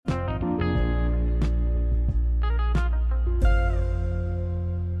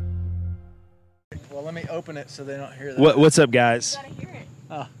let me open it so they don't hear that. What's up, guys? You gotta hear it.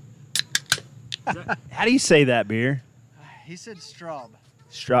 Oh, How do you say that, beer? he said straub.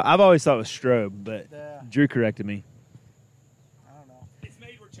 I've always thought it was strobe, but Yeah. Drew corrected me. I don't know. It's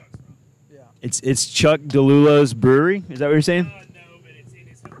made where Chuck's from. Yeah. It's Chuck DeLulo's brewery. Is that what you're saying? No, but it's in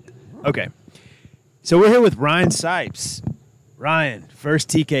his hometown. Okay. So we're here with Ryan Sipes. Ryan, first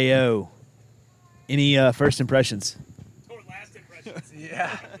TKO. Any first impressions? Or last impressions.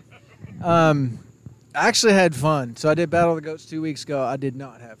 Yeah. I actually had fun. So I did Battle of the Goats 2 weeks ago. I did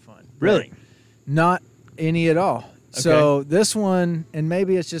not have fun. Really? Not any at all. So this one, and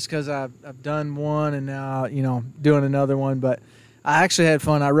maybe it's just because I've done one and now, doing another one, but I actually had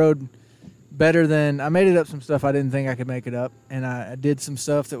fun. I rode better than, I made it up some stuff I didn't think I could make it up. And I did some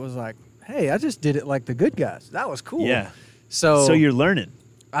stuff that was like, hey, I just did it like the good guys. That was cool. Yeah. So you're learning.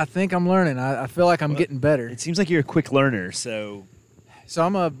 I think I'm learning. I feel like I'm getting better. It seems like you're a quick learner, so So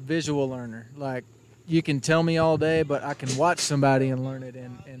I'm a visual learner. Like, you can tell me all day, but I can watch somebody and learn it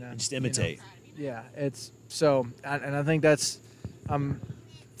in just imitate. Yeah, it's so, and I think I'm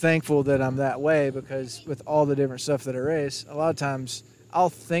thankful that I'm that way because with all the different stuff that I race, a lot of times I'll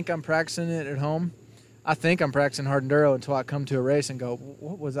think I'm practicing it at home. I think I'm practicing hard enduro until I come to a race and go,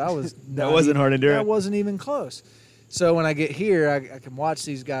 what was I was That wasn't hard enduro. That wasn't even close. So when I get here, I can watch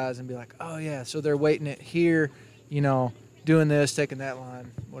these guys and be like, oh yeah, so they're waiting it here, doing this, taking that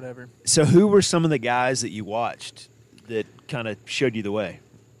line, whatever. So who were some of the guys that you watched that kind of showed you the way?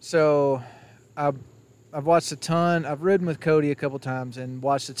 So I've watched a ton. I've ridden with Cody a couple times and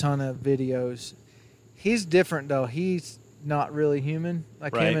watched a ton of videos. He's different, though. He's not really human.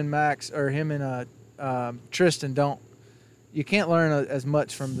 Like Right. him and Max, or him and Tristan you can't learn as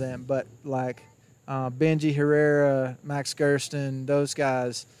much from them. But like Benji Herrera, Max Gersten, those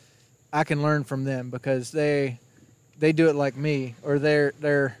guys, I can learn from them because they do it like me, or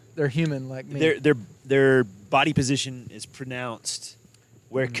they're human like me. Their body position is pronounced,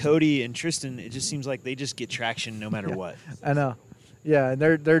 where Cody and Tristan, it just seems like they just get traction no matter what. I know. Yeah, and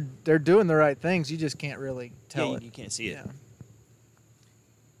they're doing the right things. You just can't really tell it. You can't see it. Yeah.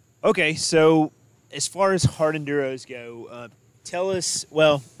 Okay, so as far as hard enduros go, tell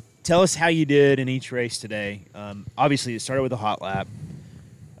us how you did in each race today. Obviously, it started with a hot lap.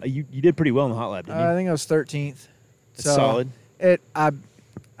 You did pretty well in the hot lap, didn't you? I think I was 13th. That's solid.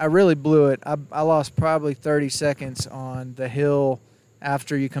 I really blew it. I lost probably 30 seconds on the hill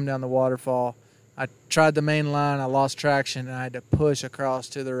after you come down the waterfall. I tried the main line. I lost traction, and I had to push across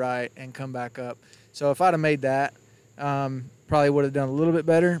to the right and come back up. So if I'd have made that, probably would have done a little bit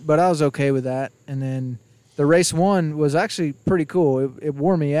better, but I was okay with that. And then the race one was actually pretty cool. It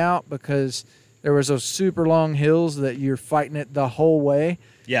wore me out because there was those super long hills that you're fighting it the whole way.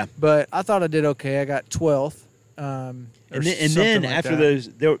 Yeah. But I thought I did okay. I got 12th. And then after those,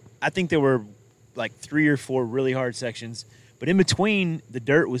 I think there were like 3 or 4 really hard sections. But in between, the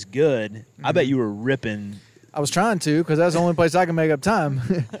dirt was good. Mm-hmm. I bet you were ripping. I was trying to because that's the only place I can make up time.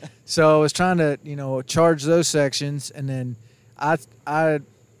 So I was trying to, charge those sections. And then I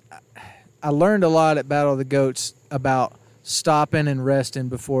learned a lot at Battle of the Goats about stopping and resting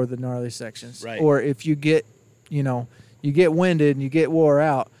before the gnarly sections. Right. Or if you get, you get winded and you get wore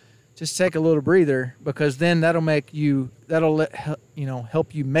out, just take a little breather because then help you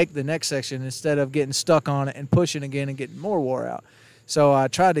make the next section instead of getting stuck on it and pushing again and getting more wore out. So I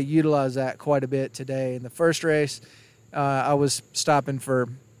tried to utilize that quite a bit today. In the first race, I was stopping for,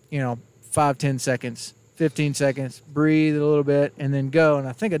 5, 10 seconds, 15 seconds, breathe a little bit, and then go. And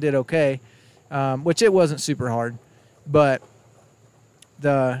I think I did okay, which it wasn't super hard. But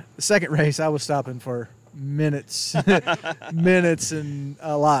the second race, I was stopping for minutes and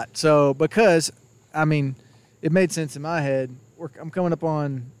a lot. So because it made sense in my head. I'm coming up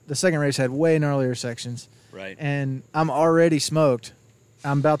on the second race, had way gnarlier sections, right, and I'm already smoked.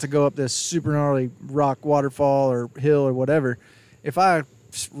 I'm about to go up this super gnarly rock waterfall or hill or whatever. If I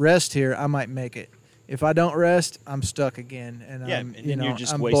rest here, I might make it. If I don't rest, I'm stuck again, and you're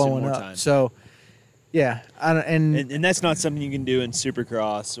just I'm wasting blowing more up. time. So yeah, and that's not something you can do in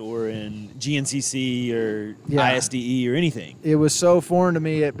Supercross or in GNCC or ISDE or anything. It was so foreign to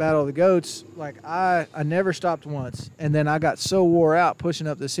me at Battle of the Goats. Like I never stopped once, and then I got so wore out pushing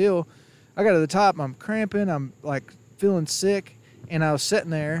up this hill. I got to the top, I'm cramping, I'm like feeling sick, and I was sitting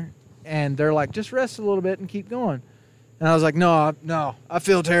there, and they're like, "Just rest a little bit and keep going." And I was like, "No, I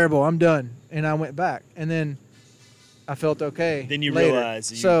feel terrible. I'm done." And I went back, and then I felt okay. Then you later.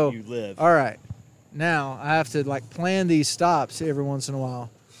 realize you live. All right. Now I have to plan these stops every once in a while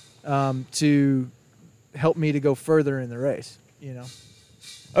to help me to go further in the race,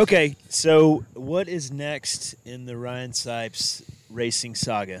 Okay, so what is next in the Ryan Sipes racing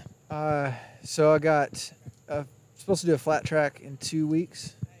saga? So I got supposed to do a flat track in 2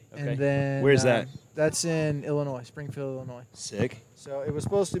 weeks, Okay. and then Where's that? That's in Illinois, Springfield, Illinois. Sick. So it was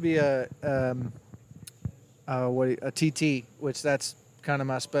supposed to be a TT, which that's kind of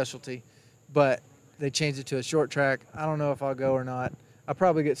my specialty, but they changed it to a short track. I don't know if I'll go or not. I'll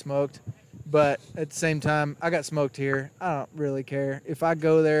probably get smoked, but at the same time, I got smoked here. I don't really care if I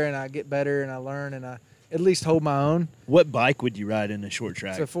go there and I get better and I learn and I at least hold my own. What bike would you ride in a short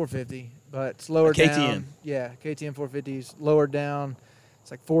track? It's a 450, but it's lower A KTM. down. Yeah, KTM 450 is lowered down.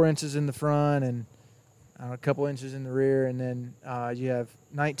 It's like 4 inches in the front and a couple inches in the rear, and then you have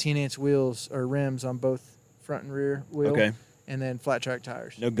 19-inch wheels or rims on both front and rear wheel. Okay. And then flat track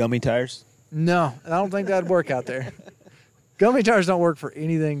tires. No gummy tires? No, I don't think that'd work out there. Gummy tires don't work for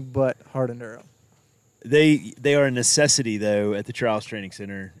anything but hard enduro. They are a necessity, though, at the Trials Training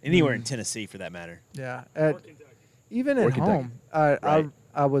Center, anywhere in Mhm. Tennessee for that matter. Yeah, Or Kentucky. even Or at Kentucky. home, Right.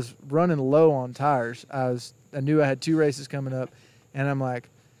 I was running low on tires. I knew I had 2 races coming up, and I'm like,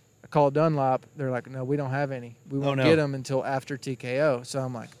 I called Dunlop. They're like, no, we don't have any. We won't no. get them until after TKO. So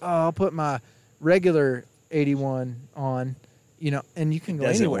I'm like, oh, I'll put my regular 81 on, and you can go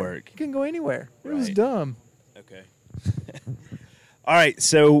Doesn't anywhere. work. You can go anywhere. It was Right. dumb. Okay. All right,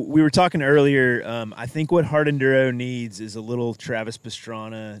 so we were talking earlier. I think what Hard Enduro needs is a little Travis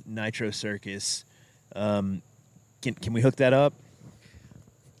Pastrana Nitro Circus. Can we hook that up?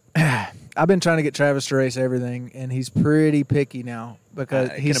 I've been trying to get Travis to race everything, and he's pretty picky now because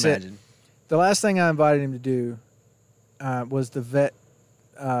I he can said imagine. the last thing I invited him to do was the vet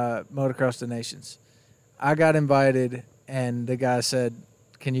motocross the nations. I got invited, and the guy said,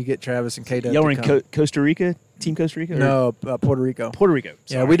 "Can you get Travis and KW?" Y'all were to in come?" Costa Rica? Team Costa Rica? Or- No, Puerto Rico. Puerto Rico.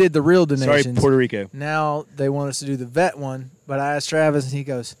 Yeah, Sorry. we did the real Sorry, donations. Puerto Rico. Now they want us to do the vet one, but I asked Travis, and he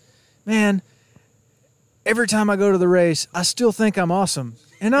goes, "Man, every time I go to the race, I still think I'm awesome,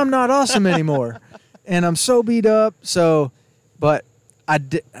 and I'm not awesome anymore, and I'm so beat up." So, but I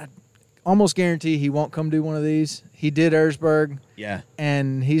almost guarantee he won't come do one of these. He did Erzberg, Yeah.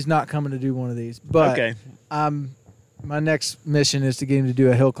 and he's not coming to do one of these. But Okay. my next mission is to get him to do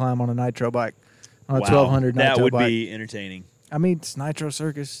a hill climb on a nitro bike, on a Wow. 1200 nitro That would bike. be entertaining. I mean, it's Nitro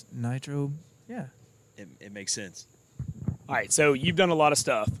Circus, Nitro, yeah. It makes sense. All right, so you've done a lot of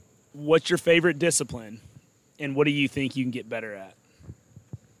stuff. What's your favorite discipline, and what do you think you can get better at?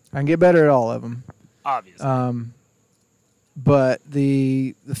 I can get better at all of them. Obviously. But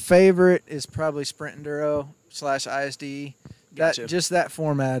the favorite is probably Sprint Enduro / ISDE. Gotcha. That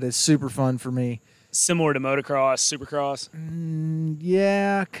format is super fun for me. Similar to motocross, supercross.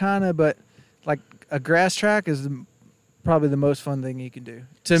 Yeah, kind of, but like a grass track is probably the most fun thing you can do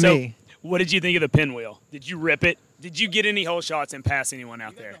to So, me. What did you think of the pinwheel? Did you rip it? Did you get any hole shots and pass anyone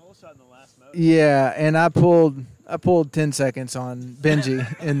out there? Yeah, and I pulled 10 seconds on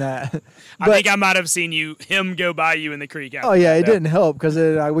Benji in that. I think I might have seen him go by you in the creek. Oh yeah, it didn't help because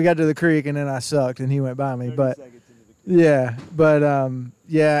we got to the creek and then I sucked and he went by me. But yeah,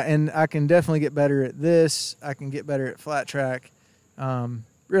 and I can definitely get better at this. I can get better at flat track,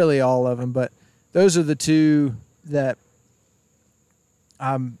 really all of them. But those are the two that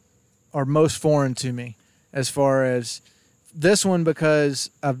are most foreign to me, as far as this one, because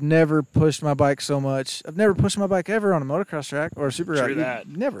I've never pushed my bike so much. I've never pushed my bike ever on a motocross track or a super True ride. that.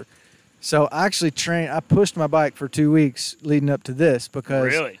 Never. So I actually I pushed my bike for 2 weeks leading up to this because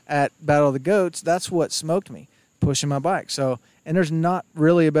Really? at Battle of the Goats, that's what smoked me, pushing my bike. So, and there's not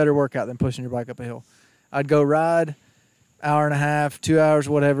really a better workout than pushing your bike up a hill. I'd go ride hour and a half, 2 hours,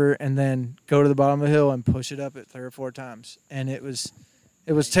 whatever, and then go to the bottom of the hill and push it up at 3 or 4 times. And it was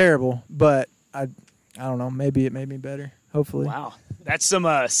terrible, but I don't know, maybe it made me better. Hopefully. Wow. That's some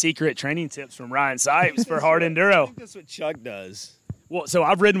secret training tips from Ryan Sipes for hard I enduro. think that's what Chuck does. Well, so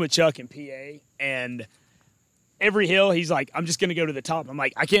I've ridden with Chuck in PA, and every hill, he's like, I'm just going to go to the top. I'm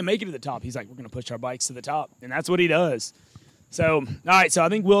like, I can't make it to the top. He's like, we're going to push our bikes to the top. And that's what he does. So, all right. So I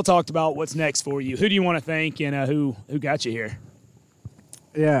think Will talked about what's next for you. Who do you want to thank, and who got you here?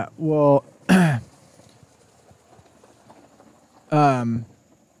 Yeah, well,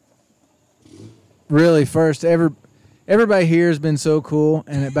 really, first, everybody here has been so cool,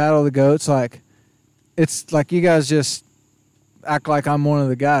 and at Battle of the Goats, like, it's like you guys just act like I'm one of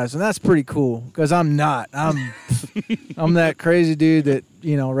the guys, and that's pretty cool because I'm not. I'm that crazy dude that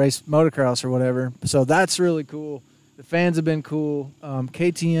raced motocross or whatever. So that's really cool. The fans have been cool.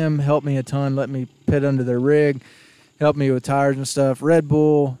 KTM helped me a ton, let me pit under their rig, helped me with tires and stuff. Red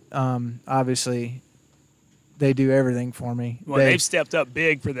Bull, obviously, they do everything for me. Well, they've stepped up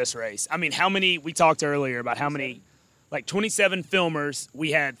big for this race. I mean, we talked earlier about how many, like 27 filmers.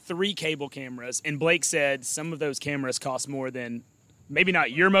 We had 3 cable cameras, and Blake said some of those cameras cost more than maybe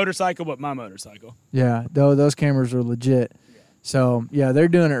not your motorcycle, but my motorcycle. Yeah, though those cameras are legit. So yeah, they're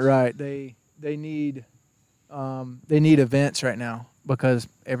doing it right. They need events right now because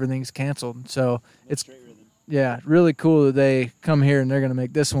everything's canceled. So it's really cool that they come here and they're going to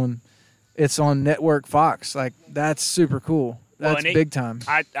make this one. It's on Network Fox. Like, that's super cool. That's big time.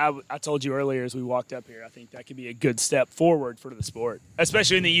 I told you earlier as we walked up here, I think that could be a good step forward for the sport,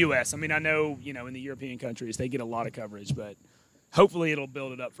 especially in the U.S. I mean, I know, in the European countries, they get a lot of coverage, but hopefully it'll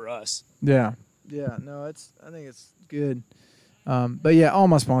build it up for us. Yeah. Yeah, no, I think it's good. But, yeah, all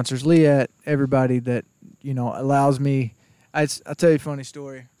my sponsors, Leatt, everybody that, allows me. I'll tell you a funny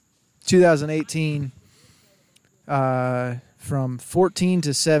story. 2018, from 14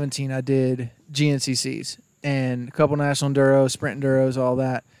 to 17, I did GNCCs and a couple National Enduros, Sprint Enduros, all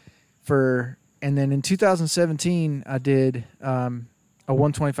that. And then in 2017, I did a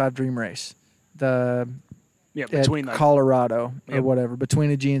 125 Dream Race, between Colorado or whatever,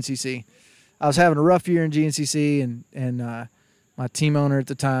 between a GNCC. I was having a rough year in GNCC, and my team owner at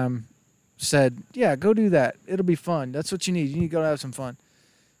the time said, "Yeah, go do that. It'll be fun. That's what you need. You need to go have some fun."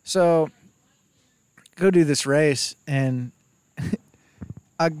 So go do this race, and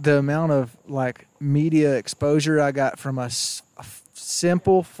the amount of media exposure I got from a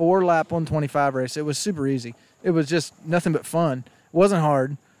simple 4-lap 125 race, it was super easy. It was just nothing but fun. It wasn't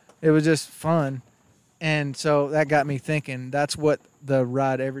hard. It was just fun. And so that got me thinking, that's what the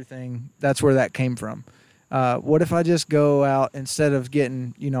Ride Everything, that's where that came from. What if I just go out, instead of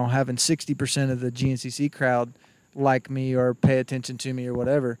getting, having 60% of the GNCC crowd like me or pay attention to me or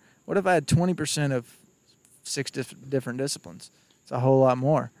whatever, what if I had 20% of 6 different disciplines? It's a whole lot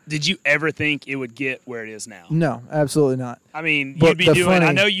more. Did you ever think it would get where it is now? No, absolutely not. I mean, you'd be doing.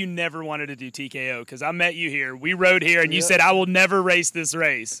 I know you never wanted to do TKO because I met you here. We rode here, and you said, "I will never race this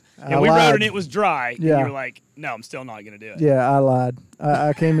race." And we rode, and it was dry. Yeah. And you were like, "No, I'm still not going to do it." Yeah, I lied.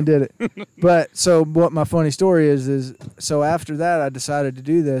 I came and did it. But so what my funny story is so after that, I decided to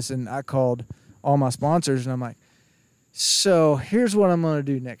do this, and I called all my sponsors, and I'm like, "So here's what I'm going to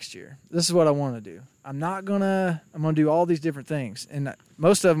do next year. This is what I want to do. I'm going to do all these different things." And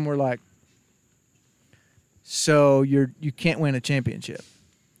most of them were like, "So you can't win a championship."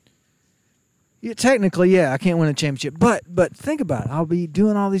 Yeah, technically, yeah, I can't win a championship. But think about it. I'll be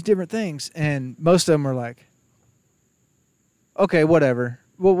doing all these different things. And most of them are like, "Okay, whatever.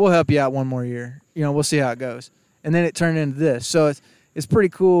 We'll help you out one more year. We'll see how it goes." And then it turned into this. So it's pretty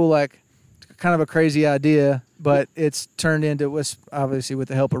cool, kind of a crazy idea, but it's turned into, obviously with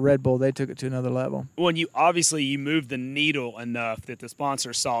the help of Red Bull, they took it to another level. Well, and you moved the needle enough that the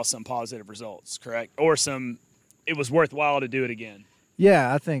sponsor saw some positive results, correct? Or it was worthwhile to do it again.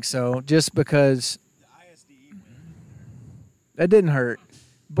 Yeah, I think so. Just because the ISDE win, that didn't hurt.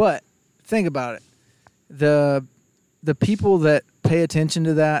 But think about it. The people that pay attention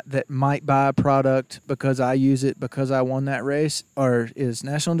to that might buy a product because I use it, because I won that race, is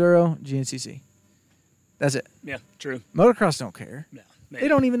National Enduro, GNCC. That's it. Yeah, true. Motocross don't care. No, they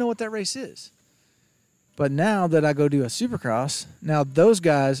don't even know what that race is. But now that I go do a Supercross, now those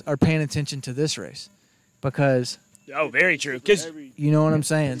guys are paying attention to this race because. Oh, very true. Because you know what I'm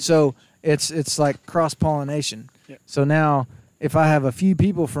saying. So it's like cross pollination. Yeah. So now if I have a few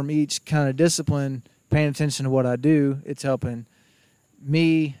people from each kind of discipline paying attention to what I do, it's helping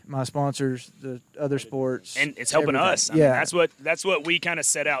me, my sponsors, the other sports, and it's helping everything. us. I mean, that's what we kind of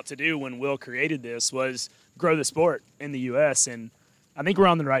set out to do when Will created this, was grow the sport in the U.S. And I think we're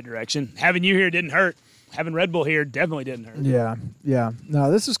on the right direction. Having you here didn't hurt. Having Red Bull here definitely didn't hurt. Yeah.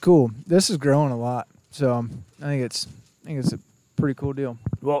 No, this is cool. This is growing a lot. So I think it's a pretty cool deal.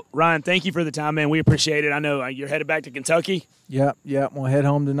 Well, Ryan, thank you for the time, man. We appreciate it. I know you're headed back to Kentucky. Yeah. We'll head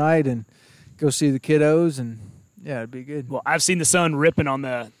home tonight and go see the kiddos, and yeah, it'd be good. Well, I've seen the son ripping on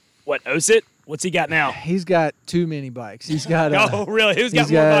the OSIT. What's he got now? He's got too many bikes. He's got oh, really? Who's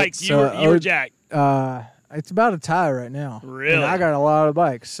got more bikes? You or Jack? It's about a tie right now. Really? And I got a lot of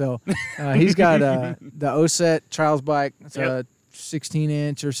bikes. So he's got the OSET trials bike. It's a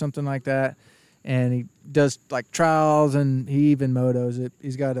 16-inch or something like that. And he does trials, and he even motos it.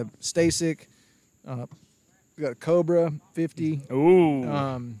 He's got a Stasic. He's got a Cobra 50.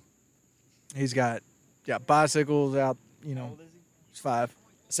 Ooh. He's got bicycles out. He's 5.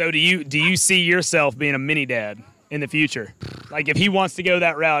 So do you see yourself being a mini dad in the future? Like if he wants to go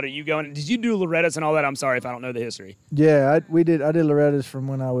that route, are you going? Did you do Loretta's and all that? I'm sorry if I don't know the history. Yeah, I did Loretta's from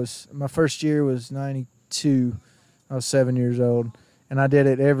when my first year was 92. I was 7 years old, and I did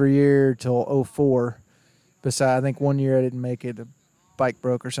it every year till 04. Besides, I think 1 year I didn't make it. The bike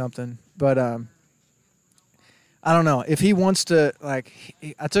broke or something. But I don't know if he wants to.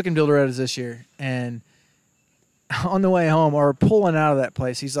 I took him to Loretta's this year, and on the way home or pulling out of that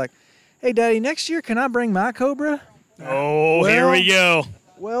place, he's like, "Hey, Daddy, next year can I bring my Cobra?" Oh, here we go.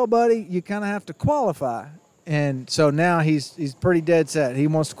 Well, buddy, you kind of have to qualify. And so now he's pretty dead set. He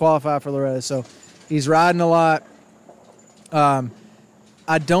wants to qualify for Loretta, so he's riding a lot.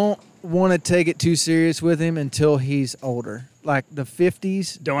 I don't want to take it too serious with him until he's older. Like the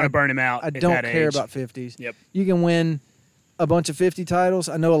 50s. Don't want to burn him out. I at don't that care age. about 50s. Yep. You can win a bunch of 50 titles.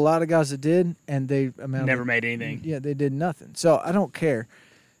 I know a lot of guys that did, and they Never made anything. Yeah, they did nothing. So I don't care.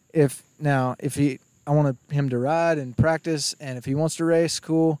 I want him to ride and practice, and if he wants to race,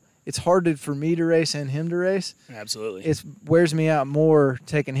 cool. It's hard for me to race and him to race. Absolutely. It wears me out more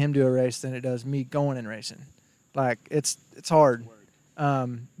taking him to a race than it does me going and racing. Like it's hard.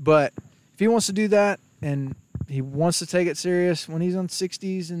 But if he wants to do that and he wants to take it serious when he's on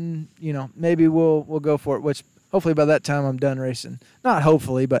 60s, and maybe we'll go for it. Which hopefully by that time I'm done racing. Not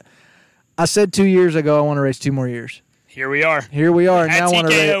hopefully, but I said 2 years ago I want to race 2 more years. Here we are. Here we are. At Now I want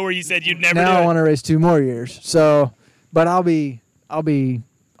to race. TKO, where you said you'd never Now do I it. want to race 2 more years. So, but I'll be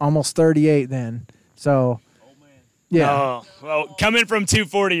almost 38 then. So, yeah. Oh, well, coming from 2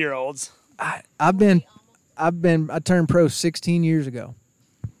 40-year-olds. I turned pro 16 years ago.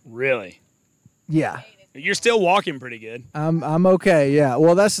 Really? Yeah. You're still walking pretty good. I'm okay. Yeah.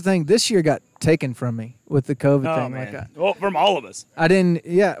 Well, that's the thing. This year got taken from me with the COVID Oh, thing. man. Like Well, from all of us. I didn't.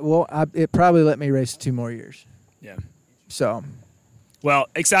 Yeah. Well, it probably let me race 2 more years. Yeah. So. Well,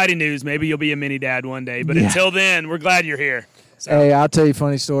 exciting news. Maybe you'll be a mini dad one day. But Yeah. until then, we're glad you're here. So, Hey, I'll tell you a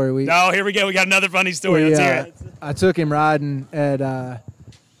funny story. oh, here we go. We got another funny story. Let's hear it. I took him riding at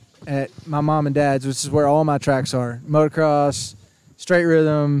my mom and dad's, which is where all my tracks are: motocross, straight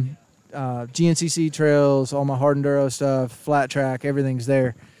rhythm, GNCC trails, all my hard enduro stuff, flat track, everything's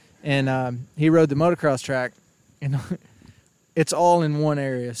there. And he rode the motocross track, and it's all in one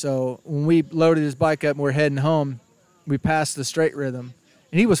area. So when we loaded his bike up and we're heading home, we passed the straight rhythm,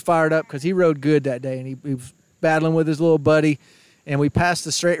 and he was fired up because he rode good that day, and he was battling with his little buddy, and we passed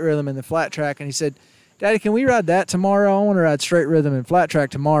the straight rhythm and the flat track, and he said, "Daddy, can we ride that tomorrow? I want to ride straight rhythm and flat track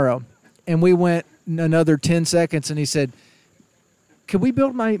tomorrow." And we went another 10 seconds, and he said, "Could we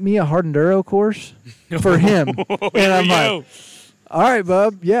build me a hard enduro course for him?" And I'm like, "All right,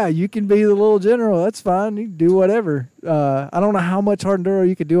 bub. Yeah, you can be the little general. That's fine. You can do whatever." I don't know how much hard enduro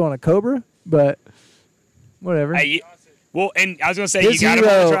you could do on a Cobra, but whatever. Hey, well, and I was going to say, you got him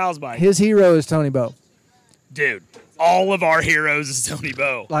on the trials bike. His hero is Tony Bow. Dude, all of our heroes is Tony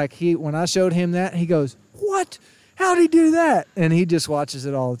Bow. Like when I showed him that, he goes, "What? How'd he do that?" And he just watches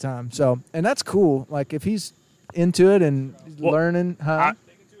it all the time. So, and that's cool. Like if he's into it and learning,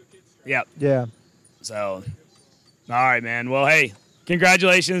 Yep. yeah. So, all right, man. Well, hey,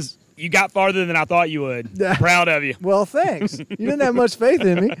 congratulations. You got farther than I thought you would. Proud of you. Well, thanks. You didn't have much faith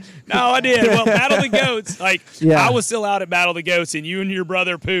in me. No, I did. Well, Battle of the Goats, Yeah. I was still out at Battle of the Goats, and you and your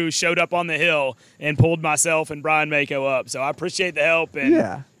brother Pooh showed up on the hill and pulled myself and Brian Mako up. So I appreciate the help. And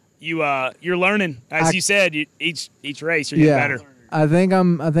Yeah. you're learning. As you said, each race you're getting Yeah. better. I think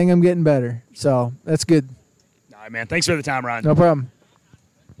I'm getting better. So that's good. All right, man. Thanks for the time, Ryan. No problem.